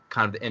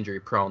kind of the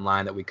injury-prone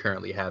line that we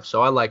currently have.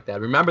 So I like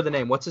that. Remember the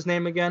name. What's his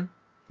name again?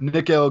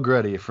 Nick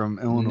Allegretti from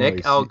Illinois.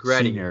 Nick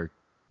Allegretti. Senior.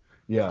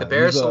 Yeah, the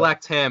Bears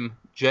select him.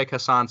 Jake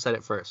Hassan said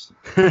it first.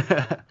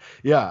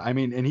 Yeah, I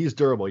mean, and he's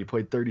durable. He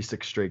played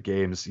 36 straight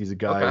games. He's a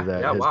guy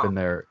that has been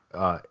there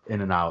in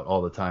and out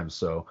all the time.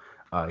 So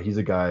he's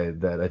a guy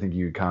that I think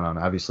you count on.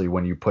 Obviously,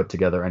 when you put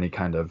together any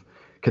kind of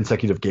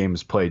consecutive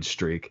games played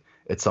streak,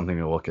 it's something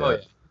to look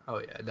at. Oh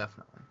yeah,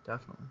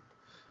 definitely.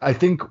 I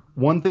think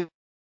one thing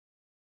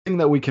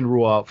that we can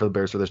rule out for the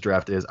Bears for this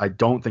draft is I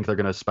don't think they're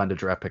going to spend a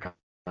draft pick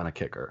on a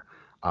kicker.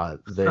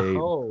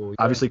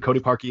 Obviously Cody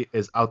Parkey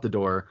is out the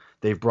door.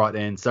 They've brought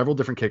in several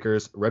different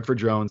kickers: Redford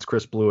Jones,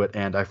 Chris Blewett,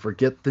 and I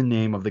forget the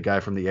name of the guy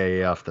from the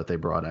AAF that they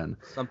brought in.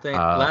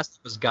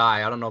 Last was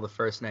Guy. I don't know the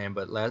first name,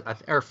 but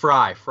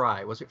Fry.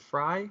 Was it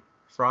Fry?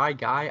 Fry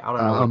Guy? I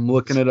don't know. I'm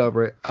looking it up.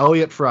 Right,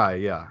 Elliott Fry.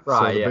 Yeah.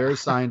 Fry, so the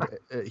Bears signed.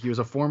 He was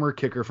a former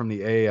kicker from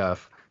the AAF.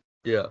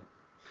 Yeah.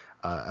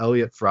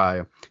 Elliott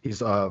Fry.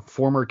 He's a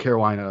former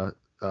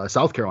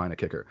South Carolina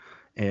kicker,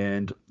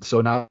 and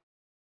so now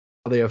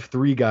they have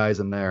 3 guys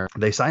in there.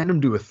 They signed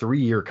him to a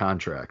 3-year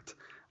contract.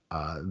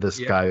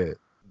 Guy,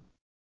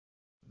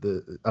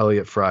 the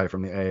Elliott Fry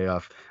from the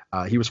AAF,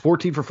 he was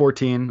 14 for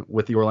 14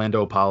 with the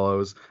Orlando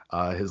Apollos.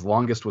 His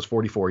longest was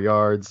 44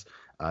 yards.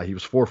 He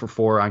was 4 for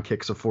 4 on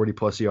kicks of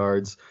 40-plus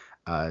yards.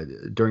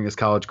 During his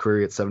college career,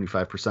 he had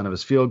 75% of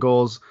his field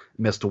goals.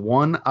 Missed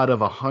 1 out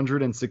of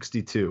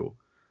 162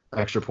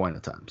 extra point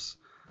attempts.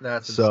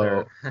 That's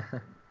absurd.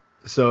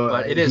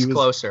 But it is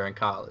closer in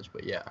college,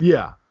 but yeah.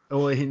 Yeah.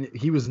 Well,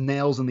 he was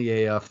nails in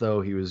the AF, though.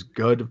 He was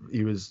good.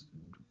 He was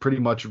pretty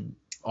much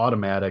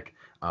automatic.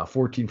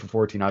 14 for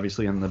 14,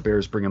 obviously, and the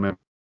Bears bring him in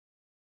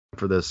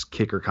for this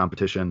kicker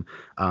competition.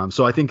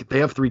 So I think they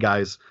have 3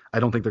 guys. I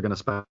don't think they're going to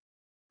spend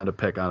a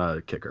pick on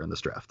a kicker in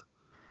this draft.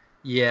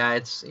 Yeah,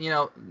 it's,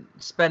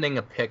 spending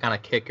a pick on a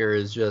kicker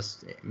is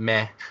just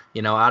meh. I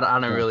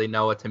don't really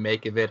know what to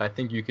make of it. I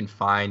think you can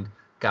find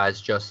guys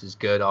just as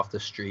good off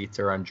the streets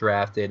or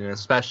undrafted, and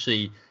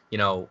especially,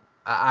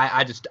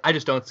 I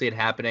just don't see it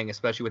happening,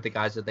 especially with the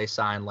guys that they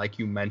sign. Like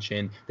you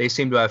mentioned, they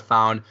seem to have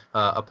found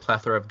a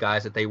plethora of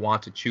guys that they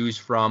want to choose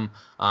from.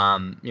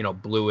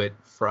 Blewett,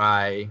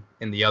 Fry,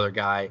 and the other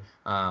guy,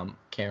 can't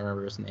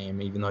remember his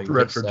name, even though you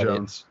Redford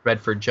Jones.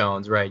 Redford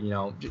Jones, right?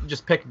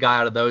 Just pick a guy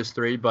out of those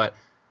 3. But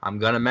I'm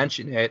gonna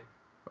mention it.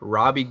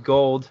 Robbie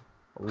Gould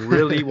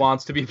really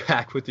wants to be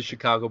back with the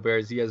Chicago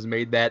Bears. He has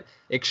made that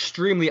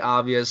extremely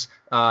obvious.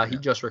 He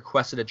just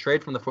requested a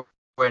trade from the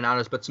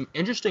 49ers, but some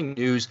interesting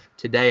news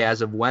today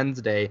as of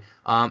Wednesday.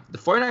 The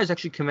 49ers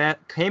actually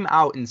came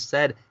out and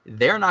said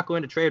they're not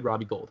going to trade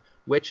Robbie Gould,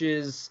 which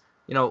is,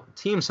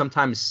 teams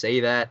sometimes say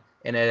that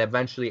and it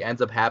eventually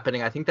ends up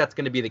happening. I think that's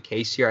going to be the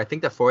case here. I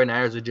think the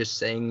 49ers are just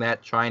saying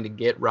that, trying to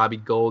get Robbie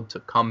Gould to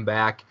come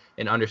back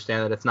and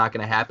understand that it's not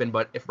going to happen.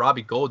 But if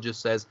Robbie Gould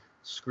just says,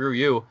 screw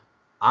you,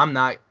 I'm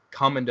not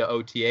coming to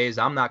OTAs,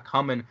 I'm not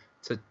coming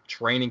to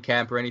training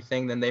camp or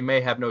anything, then they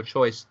may have no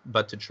choice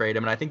but to trade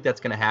him. And I think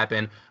that's going to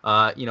happen.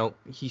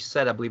 He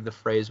said, I believe the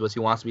phrase was, he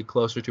wants to be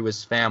closer to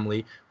his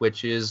family,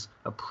 which is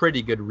a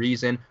pretty good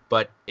reason,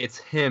 but it's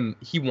him.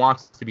 He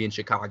wants to be in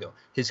Chicago.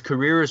 His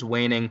career is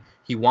waning.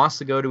 He wants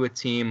to go to a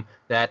team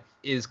that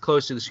is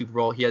close to the Super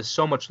Bowl. He has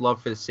so much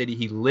love for the city.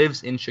 He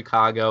lives in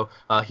Chicago.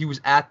 He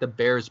was at the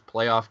Bears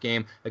playoff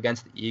game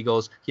against the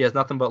Eagles. He has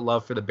nothing but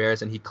love for the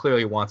Bears, and he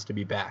clearly wants to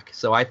be back.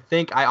 So I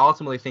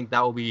ultimately think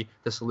that will be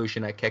the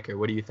solution at kicker.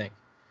 What do you think?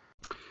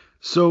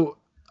 So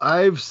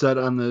I've said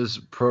on this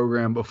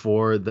program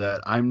before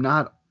that I'm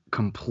not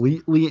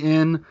completely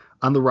in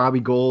on the Robbie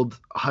Gould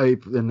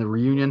hype and the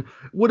reunion.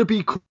 Would it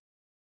be cool?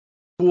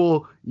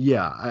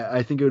 Yeah,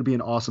 I think it would be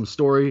an awesome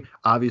story.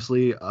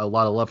 Obviously, a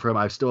lot of love for him.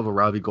 I still have a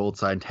Robbie Gould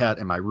signed hat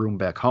in my room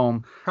back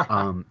home.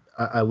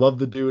 I love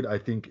the dude. I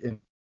think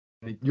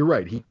you're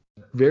right. He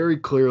very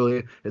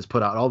clearly has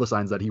put out all the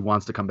signs that he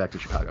wants to come back to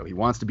Chicago. He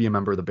wants to be a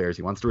member of the Bears.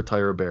 He wants to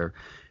retire a Bear.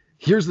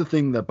 Here's the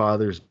thing that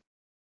bothers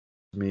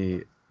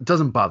me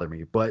doesn't bother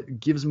me, but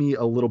gives me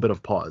a little bit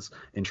of pause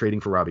in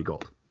trading for Robbie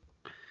Gould.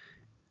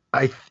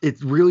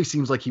 It really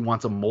seems like he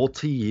wants a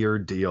multi-year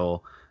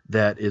deal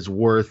that is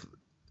worth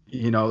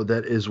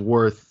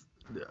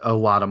a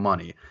lot of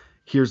money.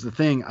 Here's the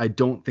thing: I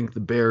don't think the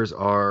Bears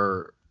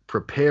are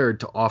prepared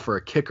to offer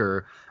a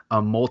kicker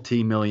a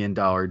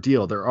multi-million-dollar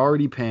deal. They're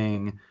already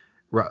paying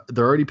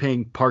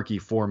Parkey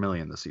 $4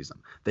 million this season.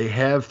 They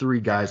have 3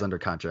 guys under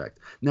contract.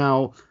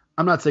 Now,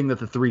 I'm not saying that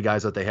the 3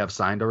 guys that they have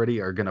signed already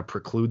are going to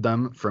preclude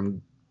them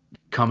from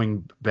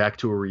coming back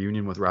to a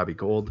reunion with Robbie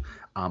Gould.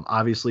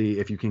 Obviously,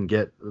 if you can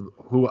get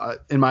who,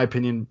 in my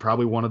opinion,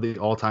 probably one of the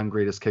all-time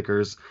greatest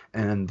kickers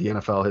in the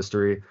NFL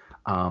history,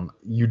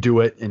 you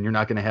do it, and you're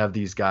not going to have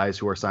these guys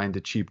who are signed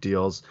to cheap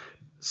deals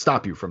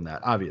stop you from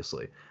that,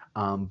 obviously.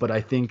 But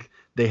I think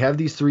they have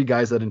these 3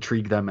 guys that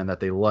intrigue them and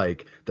that they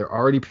like. They're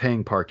already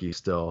paying Parkey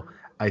still.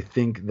 I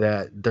think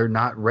that they're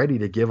not ready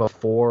to give a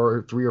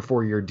 3 or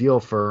 4 year deal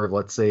for,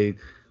 let's say,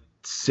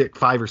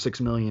 $5 or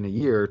 $6 million a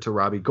year to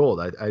Robbie Gould.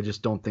 I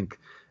just don't think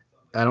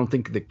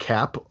the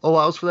cap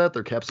allows for that,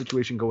 their cap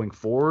situation going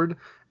forward.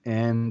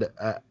 And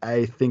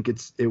I think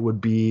it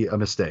would be a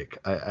mistake.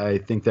 I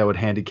think that would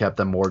handicap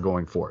them more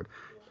going forward.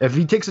 If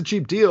he takes a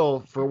cheap deal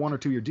for a 1 or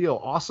 2 year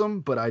deal,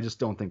 awesome, but I just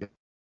don't think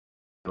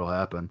it'll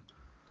happen.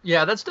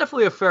 Yeah, that's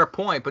definitely a fair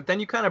point. But then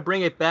you kind of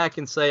bring it back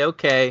and say,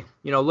 okay,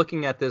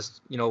 looking at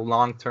this,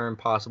 long-term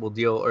possible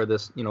deal or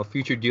this,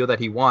 future deal that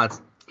he wants,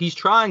 he's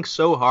trying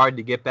so hard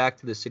to get back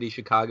to the city of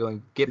Chicago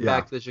and get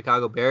back to the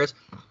Chicago Bears.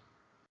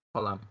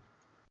 Hold on.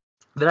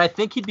 That I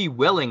think he'd be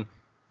willing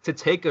to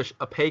take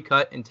a pay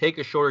cut and take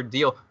a shorter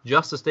deal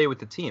just to stay with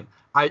the team.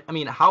 I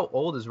mean, how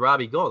old is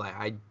Robbie Gould?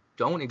 I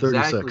don't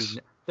exactly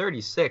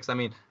 36. I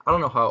mean, I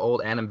don't know how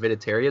old Adam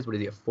Vinatieri is. What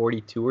is he,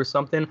 42 or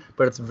something?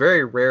 But it's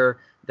very rare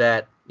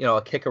that, a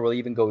kicker will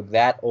even go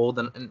that old.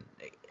 And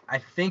I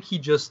think he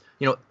just,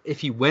 if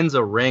he wins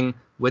a ring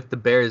with the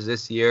Bears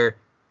this year,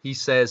 he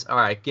says, all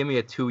right, give me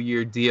a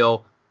 2-year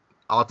deal.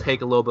 I'll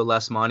take a little bit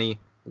less money.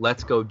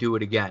 Let's go do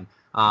it again.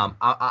 I'm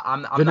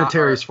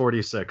Vinatieri's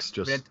 46,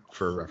 just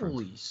for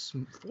reference.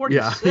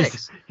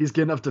 46. Yeah, he's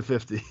getting up to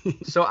 50.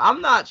 So I'm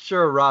not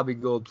sure Robbie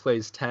Gould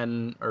plays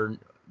 10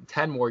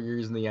 more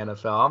years in the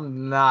NFL.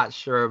 I'm not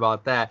sure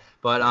about that,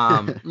 but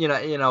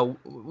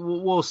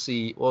we'll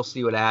see. We'll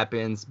see what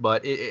happens.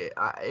 But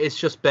it's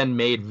just been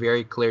made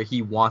very clear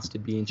he wants to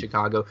be in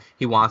Chicago.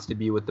 He wants to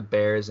be with the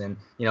Bears, and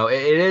it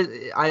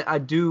is. I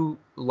do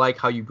like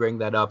how you bring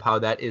that up. How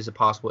that is a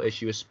possible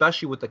issue,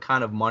 especially with the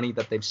kind of money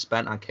that they've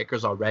spent on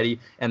kickers already,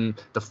 and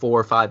the $4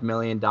 or $5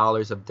 million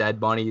of dead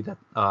money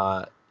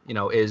that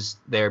is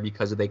there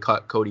because they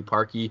cut Cody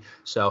Parkey.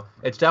 So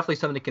it's definitely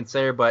something to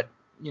consider, but.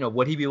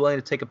 Would he be willing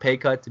to take a pay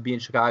cut to be in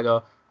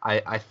Chicago?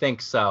 I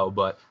think so,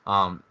 but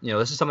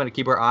this is something to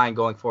keep our eye on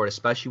going forward,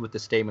 especially with the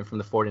statement from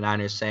the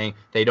 49ers saying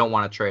they don't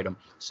want to trade him.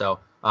 So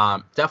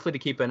definitely to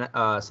keep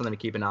something to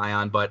keep an eye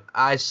on. But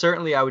I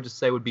would just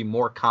say would be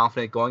more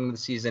confident going into the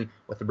season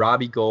with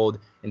Robbie Gould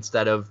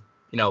instead of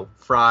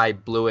Fry,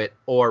 Blewett,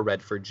 or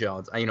Redford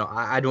Jones.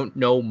 I don't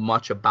know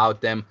much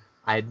about them.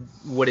 I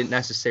wouldn't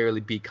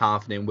necessarily be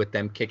confident with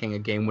them kicking a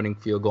game-winning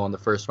field goal in the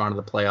first round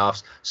of the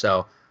playoffs.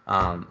 So.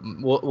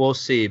 We'll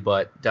see,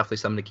 but definitely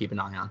something to keep an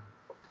eye on.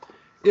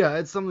 Yeah,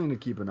 it's something to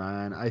keep an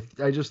eye on.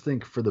 I just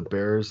think for the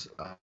Bears,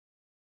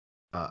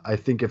 I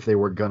think if they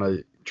were gonna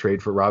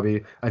trade for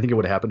Robbie, I think it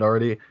would have happened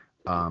already.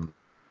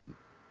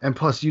 And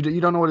plus, you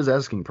don't know what his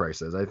asking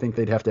price is. I think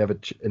they'd have to have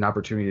an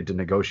opportunity to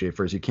negotiate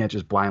first. You can't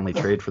just blindly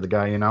trade for the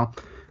guy,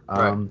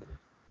 Right.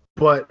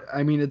 But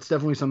I mean, it's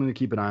definitely something to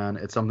keep an eye on.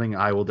 It's something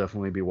I will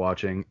definitely be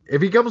watching.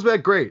 If he comes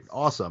back, great,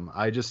 awesome.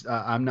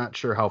 I'm not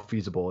sure how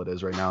feasible it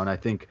is right now, and I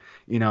think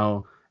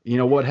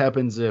what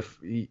happens if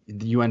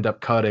you end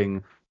up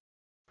cutting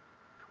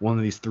one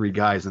of these 3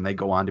 guys and they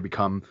go on to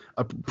become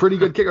a pretty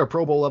good kicker, a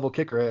Pro Bowl level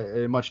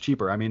kicker, much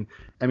cheaper. I mean,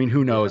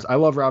 who knows? Yeah. I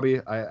love Robbie.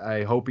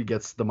 I hope he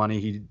gets the money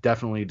he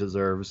definitely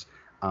deserves.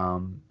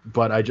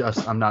 But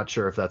I'm not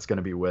sure if that's going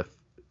to be with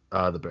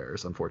the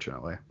Bears,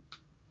 unfortunately.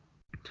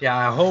 Yeah,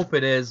 I hope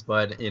it is,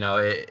 but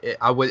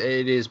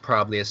it is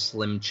probably a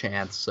slim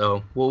chance.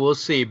 So we'll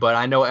see. But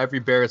I know every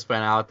Bears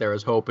fan out there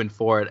is hoping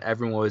for it.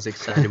 Everyone was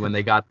excited when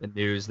they got the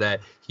news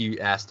that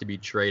he asked to be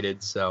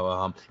traded.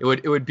 So it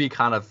would be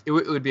it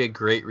would be a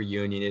great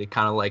reunion. It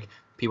kind of like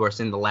people are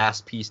saying the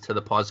last piece to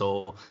the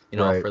puzzle,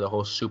 right. For the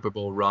whole Super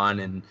Bowl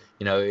run, and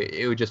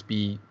it would just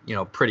be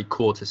pretty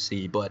cool to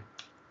see. But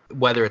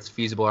whether it's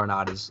feasible or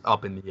not is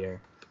up in the air.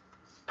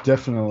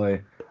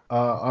 Definitely.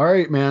 All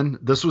right, man.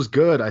 This was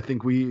good. I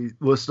think we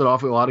listed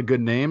off a lot of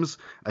good names.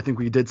 I think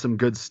we did some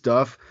good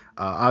stuff.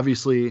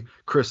 Obviously,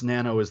 Chris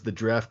Nano is the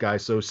draft guy,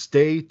 so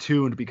stay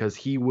tuned because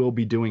he will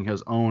be doing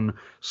his own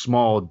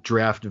small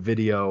draft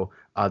video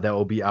that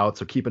will be out.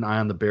 So keep an eye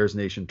on the Bears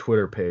Nation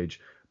Twitter page.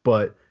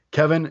 But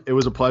Kevin, it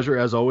was a pleasure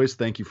as always.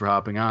 Thank you for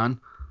hopping on.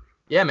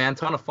 Yeah, man.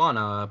 Ton of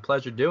fun.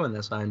 Pleasure doing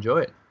this. I enjoy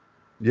it.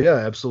 Yeah,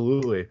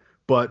 absolutely.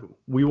 But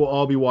we will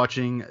all be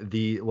watching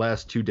the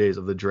last 2 days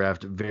of the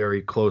draft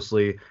very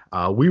closely.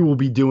 We will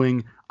be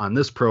doing on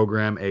this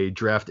program a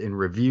draft in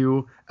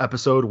review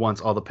episode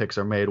once all the picks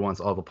are made, once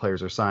all the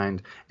players are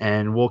signed,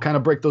 and we'll kind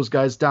of break those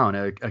guys down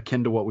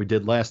akin to what we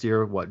did last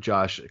year, what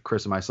Josh,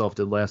 Chris, and myself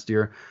did last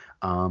year.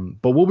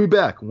 But we'll be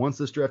back once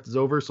this draft is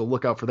over, so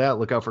look out for that.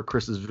 Look out for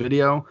Chris's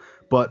video.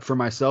 But for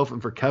myself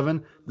and for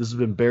Kevin, this has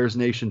been Bears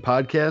Nation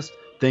Podcast.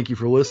 Thank you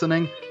for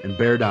listening, and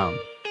bear down.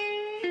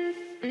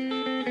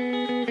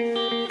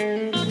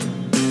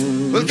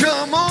 Well,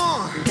 come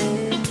on,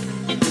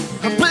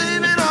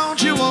 baby,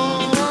 don't you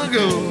wanna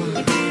go?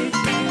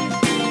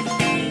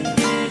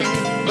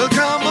 Well,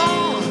 come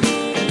on,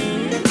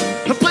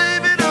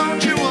 baby,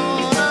 don't you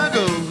wanna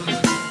go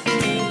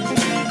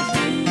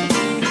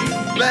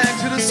back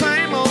to the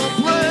same old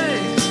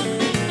place,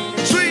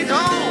 sweet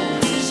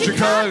home,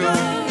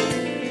 Chicago.